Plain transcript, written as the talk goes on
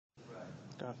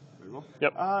Very well.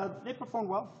 Yep. They performed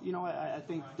well. You know, I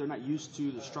think they're not used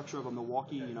to the structure of a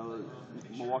Milwaukee. You know,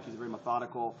 Milwaukee's a very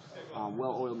methodical,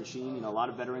 well-oiled machine. You know, a lot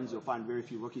of veterans. You'll find very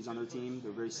few rookies on their team.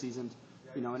 They're very seasoned.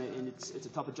 You know, and it's a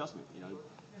tough adjustment. You know,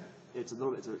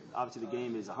 obviously the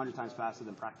game is 100 times faster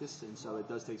than practice, and so it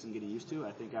does take some getting used to.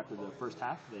 I think after the first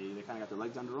half, they kind of got their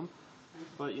legs under them.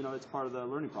 But, you know, it's part of the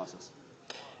learning process.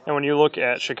 And when you look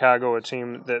at Chicago, a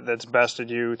team that's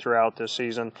bested you throughout this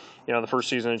season, you know, the first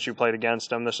season that you played against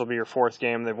them, this will be your fourth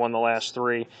game. They've won the last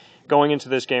three. Going into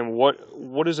this game,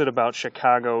 what is it about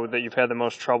Chicago that you've had the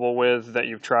most trouble with that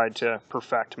you've tried to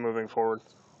perfect moving forward?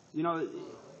 You know,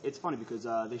 it's funny because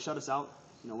they shut us out.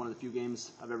 You know, one of the few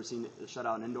games I've ever seen shut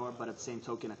out an indoor, but at the same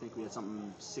token, I think we had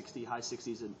something high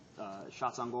 60s in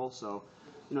shots on goal. So,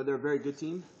 you know, they're a very good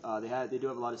team. They do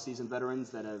have a lot of seasoned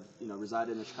veterans that have, you know,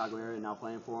 resided in the Chicago area and now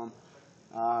playing for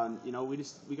them. You know,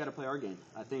 we got to play our game.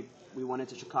 I think we went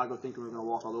into Chicago thinking we were going to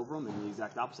walk all over them, and the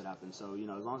exact opposite happened. So, you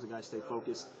know, as long as the guys stay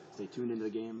focused, stay tuned into the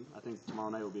game, I think tomorrow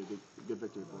night will be a good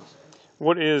victory for us.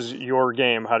 What is your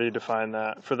game? How do you define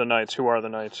that for the Knights? Who are the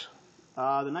Knights?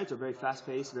 The Knights are very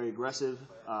fast-paced, very aggressive,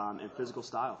 and physical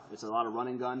style. It's a lot of run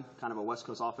and gun, kind of a West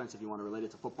Coast offense if you want to relate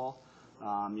it to football.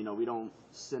 You know, we don't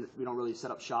really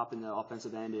set up shop in the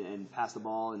offensive end and pass the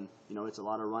ball, and you know, it's a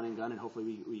lot of run and gun, and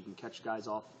hopefully we can catch guys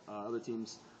off other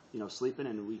teams, you know, sleeping,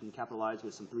 and we can capitalize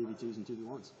with some 3v2s and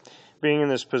 2v1s. Being in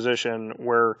this position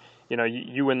where, you know,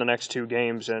 you win the next two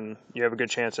games and you have a good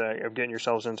chance of getting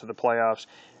yourselves into the playoffs,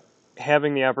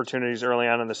 having the opportunities early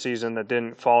on in the season that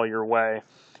didn't fall your way,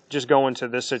 just go into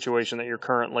this situation that you're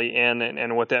currently in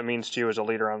and what that means to you as a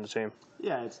leader on the team.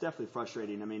 Yeah, it's definitely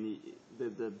frustrating. I mean,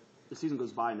 the season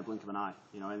goes by in the blink of an eye,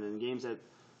 you know, and in games that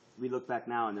we look back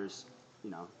now and there's, you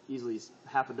know, easily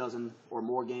half a dozen or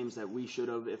more games that we should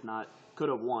have, if not could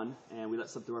have won, and we let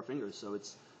slip through our fingers. So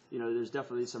it's, you know, there's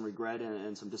definitely some regret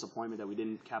and some disappointment that we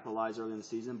didn't capitalize early in the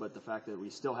season, but the fact that we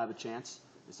still have a chance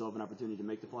and still have an opportunity to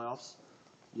make the playoffs,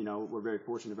 you know, we're very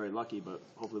fortunate, very lucky, but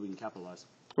hopefully we can capitalize.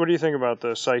 What do you think about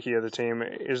the psyche of the team?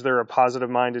 Is there a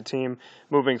positive-minded team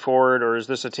moving forward, or is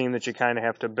this a team that you kind of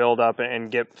have to build up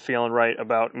and get feeling right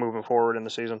about moving forward in the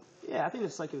season? Yeah, I think the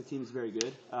psyche of the team is very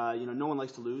good. You know, no one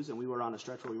likes to lose, and we were on a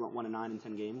stretch where we went 1-9 in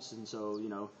 10 games, and so, you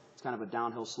know, it's kind of a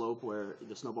downhill slope where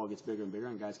the snowball gets bigger and bigger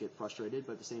and guys get frustrated,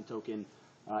 but at the same token,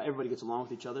 everybody gets along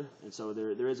with each other, and so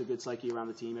there is a good psyche around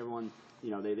the team. Everyone,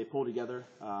 you know, they pull together,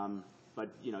 but,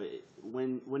 you know,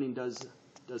 winning does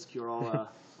cure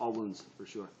all wounds, for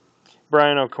sure.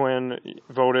 Brian O'Quinn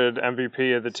voted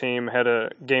MVP of the team, had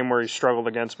a game where he struggled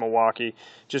against Milwaukee.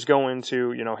 Just go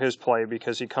into, you know, his play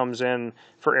because he comes in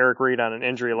for Eric Reed on an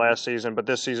injury last season, but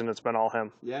this season it's been all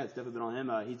him. Yeah, it's definitely been all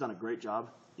him. He's done a great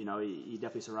job. You know, he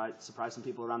definitely surprised some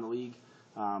people around the league.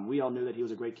 We all knew that he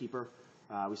was a great keeper.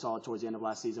 We saw it towards the end of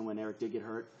last season when Eric did get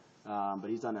hurt. But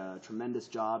he's done a tremendous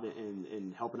job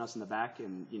in helping us in the back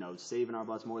and, you know, saving our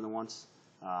butts more than once.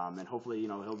 And hopefully, you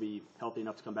know, he'll be healthy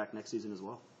enough to come back next season as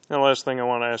well. And the last thing I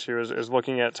want to ask you is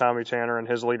looking at Tommy Tanner and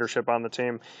his leadership on the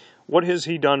team. What has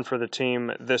he done for the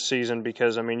team this season?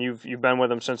 Because, I mean, you've been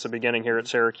with him since the beginning here at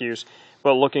Syracuse.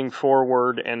 But looking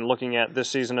forward and looking at this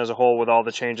season as a whole with all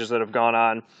the changes that have gone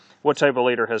on, what type of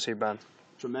leader has he been?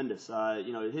 Tremendous.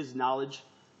 You know, his knowledge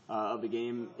of the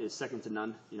game is second to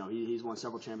none. You know, he's won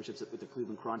several championships with the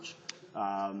Cleveland Crunch.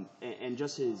 And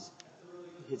just his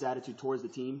attitude towards the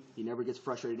team, he never gets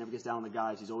frustrated, never gets down on the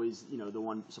guys. He's always, you know, the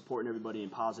one supporting everybody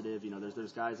and positive. You know,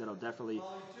 there's guys that'll definitely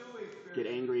get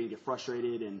angry and get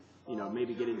frustrated and, you know,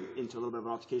 maybe get into a little bit of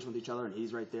an altercation with each other, and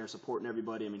he's right there supporting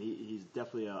everybody. I mean, he's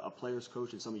definitely a player's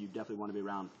coach and someone you definitely want to be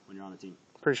around when you're on the team.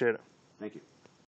 Appreciate it. Thank you.